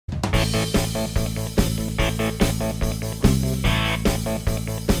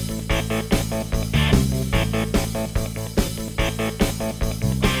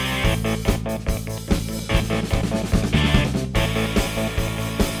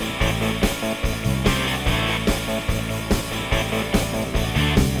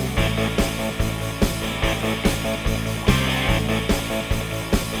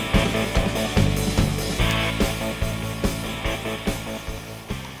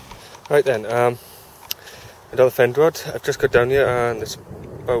Right then, another fend rod. I've just got down here and it's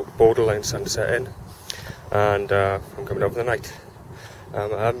about borderline sunsetting, and I'm coming down for the night. I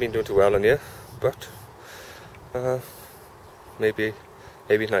haven't been doing too well on here, but maybe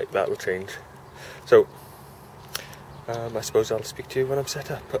tonight that will change. So I suppose I'll speak to you when I'm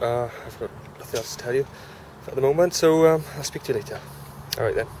set up. I've got nothing else to tell you at the moment, so I'll speak to you later.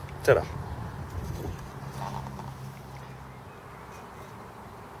 Alright then, ta-da.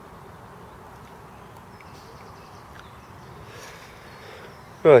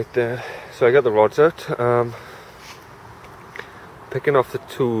 Right, so I got the rods out. Picking off the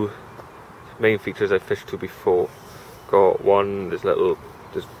two main features I fished to before. Got one,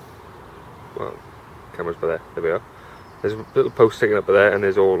 well, camera's by there we are. There's a little post sticking up there, and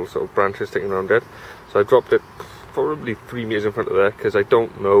there's all sort of branches sticking around it. So I dropped it probably 3 meters in front of there, because I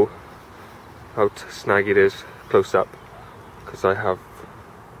don't know how snaggy it is close up, because I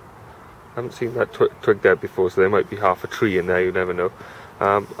haven't seen that twig there before, so there might be half a tree in there, you never know.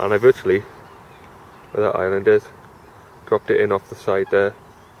 And I virtually, where that island is, dropped it in off the side there,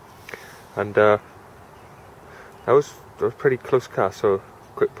 and that was a pretty close cast, so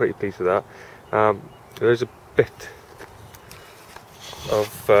pretty pleased with that. There is a bit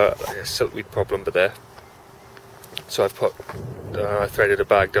of a siltweed problem but there, so I've put I threaded a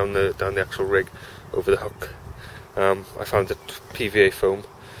bag down the actual rig over the hook. I found that PVA foam,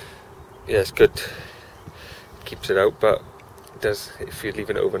 yeah, it's good, it keeps it out, but it does if you're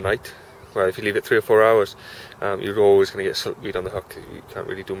leaving it overnight. Well, if you leave it 3 or 4 hours, you're always going to get siltweed on the hook. You can't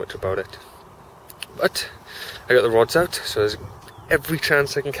really do much about it. But I got the rods out, so there's every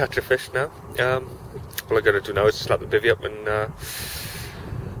chance I can catch a fish now. All I got to do now is slap the bivvy up and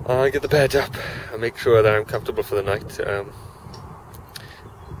get the bed up and make sure that I'm comfortable for the night,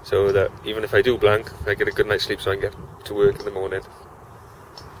 so that even if I do blank, I get a good night's sleep so I can get to work in the morning.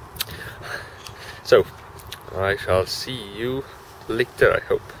 So I shall see you later, I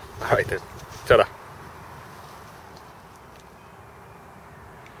hope. Alright then, ta-da.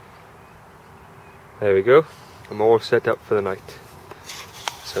 There we go, I'm all set up for the night.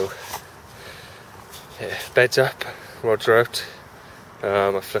 So, yeah, bed's up, rods are out.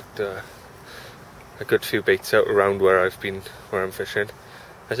 I've flicked a good few baits out around where I'm fishing.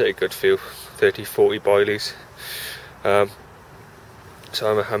 I say a good few, 30-40 boilies.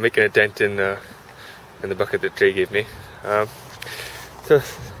 So I'm making a dent in the bucket that Jay gave me. So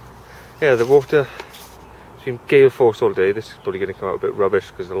yeah, the water, it's been gale force all day. This is probably going to come out a bit rubbish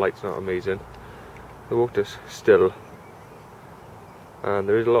because the light's not amazing. The water's still, and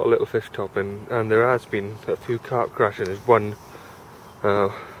there is a lot of little fish topping, and there has been a few carp crashing. There's one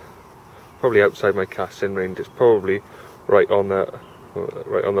probably outside my casting range. It's probably right on the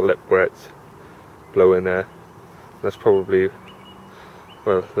lip where it's blowing there. That's probably,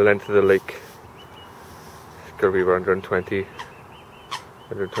 well, the length of the lake. It's got to be around 120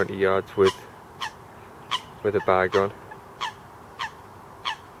 yards with a bag on.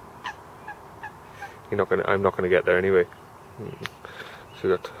 I'm not gonna get there anyway. So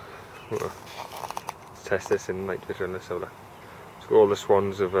let's test this in night vision. Let's have a look. So all the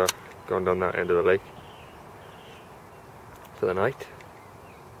swans have gone down that end of the lake for the night,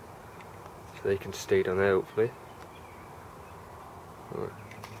 so they can stay down there hopefully.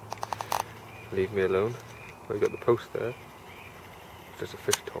 Leave me alone. I've got the post there. There's a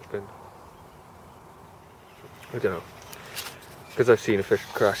fish topping. I don't know, because I've seen a fish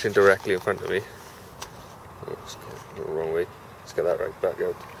crashing directly in front of me. Oh, let's go the wrong way. Let's get that right back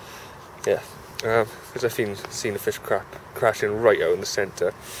out. Yeah, because I've seen a fish crashing right out in the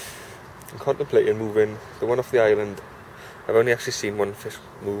centre. I'm contemplating moving the one off the island. I've only actually seen one fish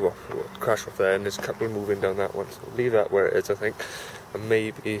crash off there, and there's a couple moving down that one. So I'll leave that where it is, I think, and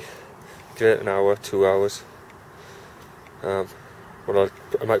maybe give it an hour, 2 hours. Well,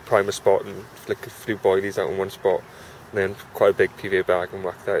 I might prime a spot and flick a few boilies out in one spot, and then quite a big PVA bag and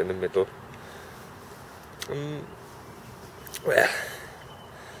whack that in the middle. Well,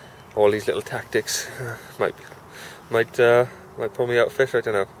 all these little tactics might pull me out of fish, I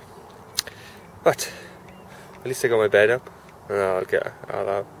don't know. But at least I got my bed up, and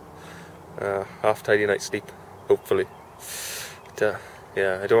I'll have half tidy night's sleep, hopefully. But,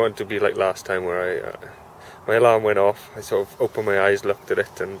 yeah, I don't want it to be like last time where my alarm went off. I sort of opened my eyes, looked at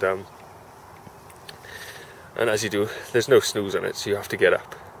it, and as you do, there's no snooze on it, so you have to get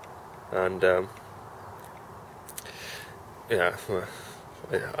up. And yeah,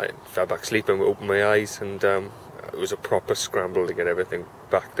 I fell back asleep and opened my eyes, and it was a proper scramble to get everything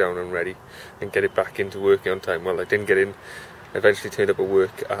back down and ready and get it back into working on time. Well, I didn't get in. I eventually turned up at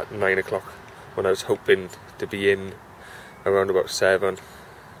work at 9 o'clock when I was hoping to be in around about 7.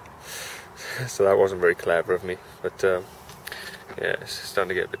 so that wasn't very clever of me, but yeah, it's starting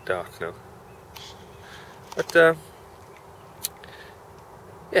to get a bit dark now. But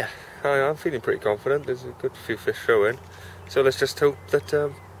yeah, I'm feeling pretty confident. There's a good few fish showing, so let's just hope that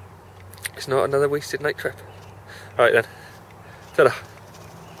it's not another wasted night trip. Alright then, ta-da!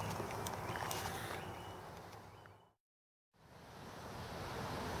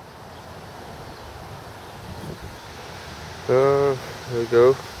 There we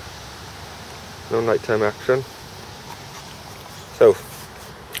go, no nighttime action. So,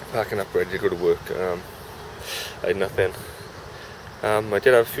 packing up ready to go to work. I had nothing. I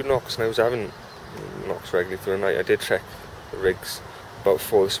did have a few knocks, and I was having knocks regularly through the night. I did check the rigs about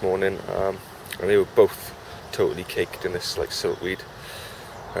 4 this morning, and they were both totally caked in this like siltweed.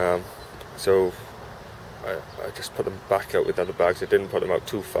 So I just put them back out with other bags. I didn't put them out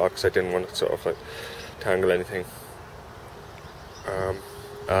too far because I didn't want to sort of like tangle anything.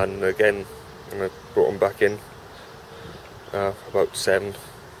 And again, when I brought them back in about 7,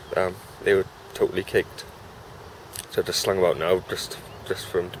 they were totally caked. So I just slung them out now, just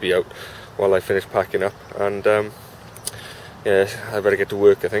for them to be out while I finish packing up. And yeah, I better get to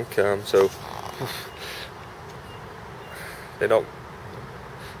work, I think. So they're not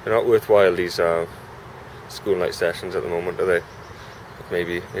worthwhile, these school night sessions at the moment, are they? But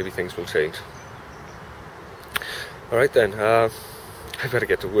maybe things will change. All right then. I better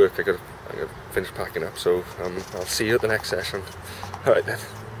get to work. I gotta finish packing up. So I'll see you at the next session. All right then.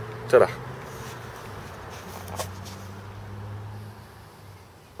 Ta-da.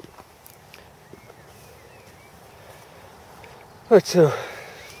 Right, so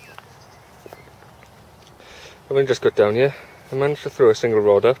I've just got down here. I managed to throw a single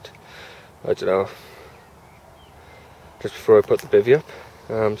rod out. I don't know, just before I put the bivvy up.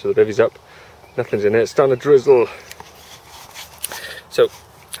 So the bivvy's up. Nothing's in it. It's starting to drizzle. So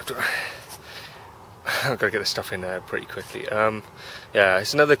I've got to get this stuff in there pretty quickly. Yeah,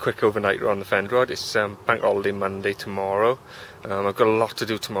 it's another quick overnighter on the fend rod. It's bank holiday Monday tomorrow. I've got a lot to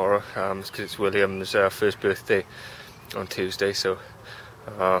do tomorrow because it's William's first birthday on Tuesday. So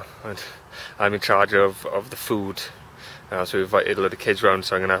and I'm in charge of the food. So we invited a lot of kids round,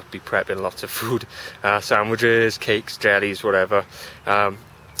 so I'm going to be prepping lots of food, sandwiches, cakes, jellies, whatever. So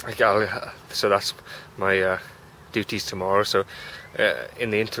that's my duties tomorrow. So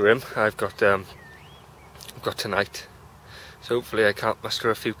in the interim, I've got tonight. So hopefully I can't muster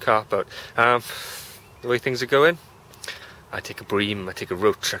a few carp out. The way things are going, I take a bream, I take a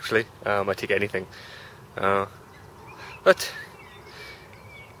roach actually, I take anything. But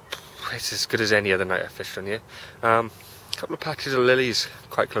it's as good as any other night I fished on here. A couple of patches of lilies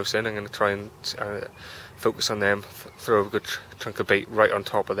quite close in. I'm going to try and focus on them, throw a good chunk of bait right on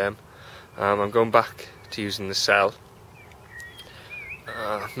top of them. I'm going back to using the cell,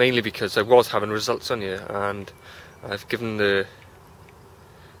 mainly because I was having results on here, and I've given the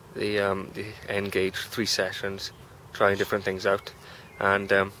end gauge 3 sessions, trying different things out,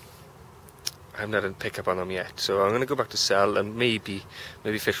 and I haven't had a pick up on them yet. So I'm going to go back to cell and maybe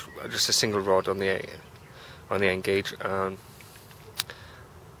fish just a single rod on the end gauge, and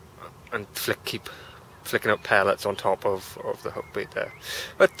keep flicking up pellets on top of the hook bait there.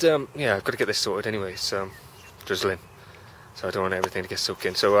 But yeah, I've got to get this sorted anyway. It's drizzling, so I don't want everything to get soaked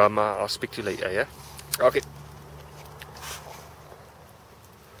in. So I'll speak to you later, yeah? Okay.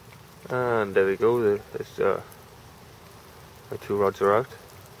 And there we go, my 2 rods are out.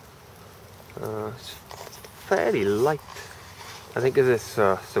 It's fairly light. I think it's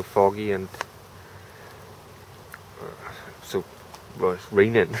so foggy and well, it's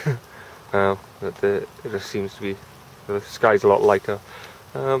raining. That it just seems to be, the sky's a lot lighter.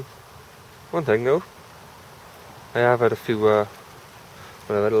 One thing though, I have had a few, when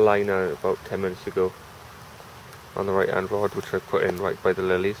I had a line out about 10 minutes ago on the right hand rod, which I put in right by the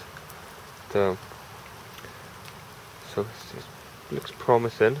lilies. So it looks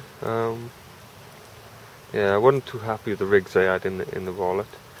promising. Yeah, I wasn't too happy with the rigs I had in the wallet,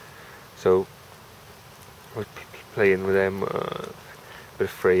 so I was playing with them, a bit of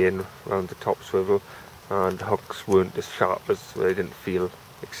fraying around the top swivel, and the hooks weren't as sharp, they didn't feel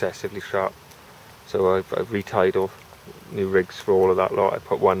excessively sharp. So I've retied all new rigs for all of that lot. I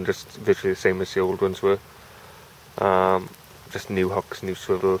put one just visually the same as the old ones were, just new hooks, new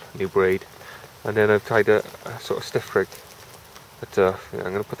swivel, new braid, and then I've tied a sort of stiff rig. But yeah,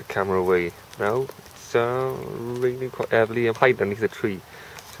 I'm going to put the camera away now. It's raining quite heavily. I'm hiding underneath a tree,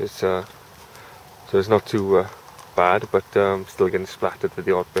 so it's not too bad, but I'm still getting splattered with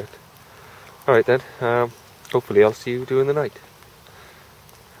the odd bit. Alright then, hopefully I'll see you during the night.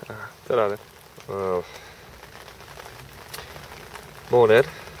 Ta-da then. Morning.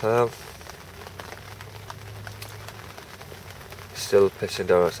 still pissing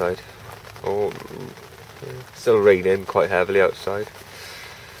down outside. Oh, still raining quite heavily outside.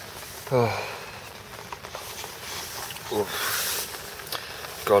 Oh.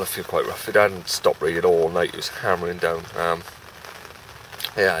 God, I feel quite rough. It hadn't stopped raining all night. It was hammering down.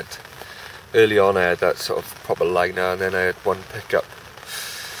 Early on I had that sort of proper liner, and then I had one pickup,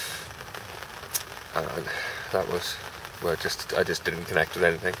 and that was, well, I just didn't connect with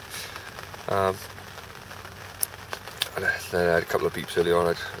anything. And then I had a couple of beeps early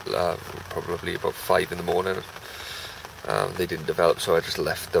on, probably about 5 in the morning. They didn't develop, so I just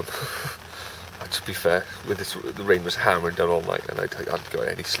left them. To be fair, with this, the rain was hammering down all night, and I hadn't got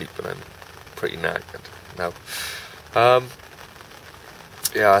any sleep, and I'm pretty knackered now.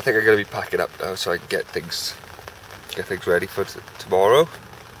 Yeah, I think I'm going to be packing up now so I can get things ready for tomorrow.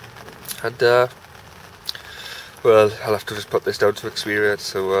 And well, I'll have to just put this down to experience.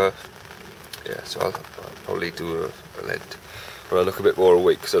 So yeah, so I'll probably do an end where I look a bit more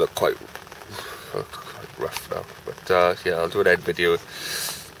awake, because I look quite rough now. But yeah, I'll do an end video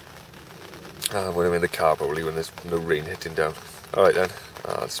when I'm in the car, probably when there's no rain hitting down. Alright then,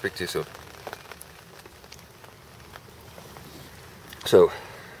 I'll speak to you soon. So,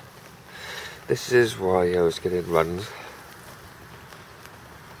 this is why I was getting runs.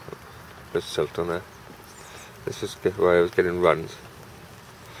 There's silt on there. This is why I was getting runs.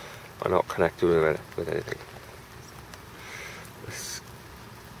 I'm not connected with anything.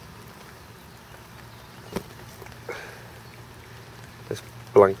 This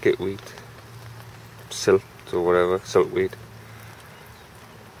blanket weed, silt or whatever, siltweed.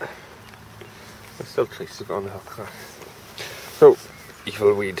 There's still traces on the hook. So,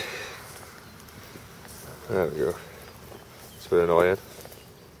 evil weed. There we go. It's a bit annoying.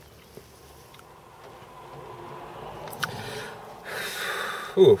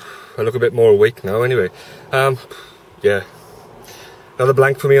 Ooh, I look a bit more awake now anyway. Yeah. Another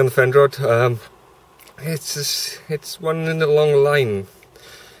blank for me on the fend rod. It's one in a long line.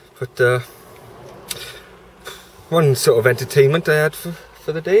 But one sort of entertainment I had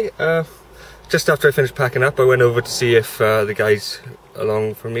for the day. Just after I finished packing up, I went over to see if the guys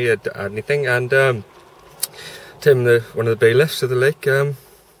along for me had anything, and Tim, one of the bailiffs of the lake,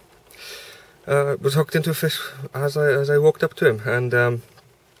 was hooked into a fish as I walked up to him, and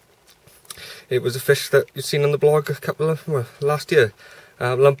it was a fish that you've seen on the blog last year,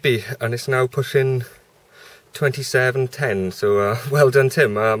 lumpy, and it's now pushing 27.10. So well done,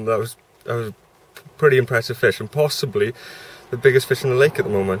 Tim. That was a pretty impressive fish, and possibly the biggest fish in the lake at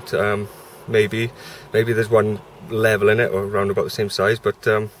the moment. Maybe there's one level in it, or around about the same size, but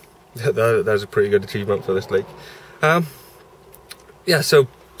that's a pretty good achievement for this lake. Yeah, so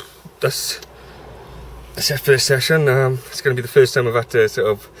that's it for this session. It's going to be the first time I've had to sort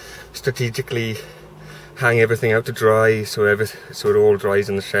of strategically hang everything out to dry, so it all dries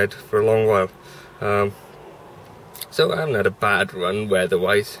in the shed for a long while. So I haven't had a bad run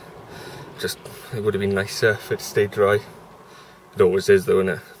weather-wise. Just, it would have been nicer if it stayed dry. It always is, though,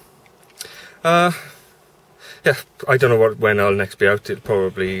 isn't it? Yeah, I don't know when I'll next be out. It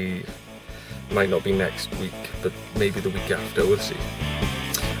probably might not be next week, but maybe the week after, we'll see.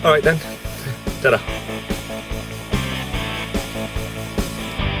 Alright then, ta-da.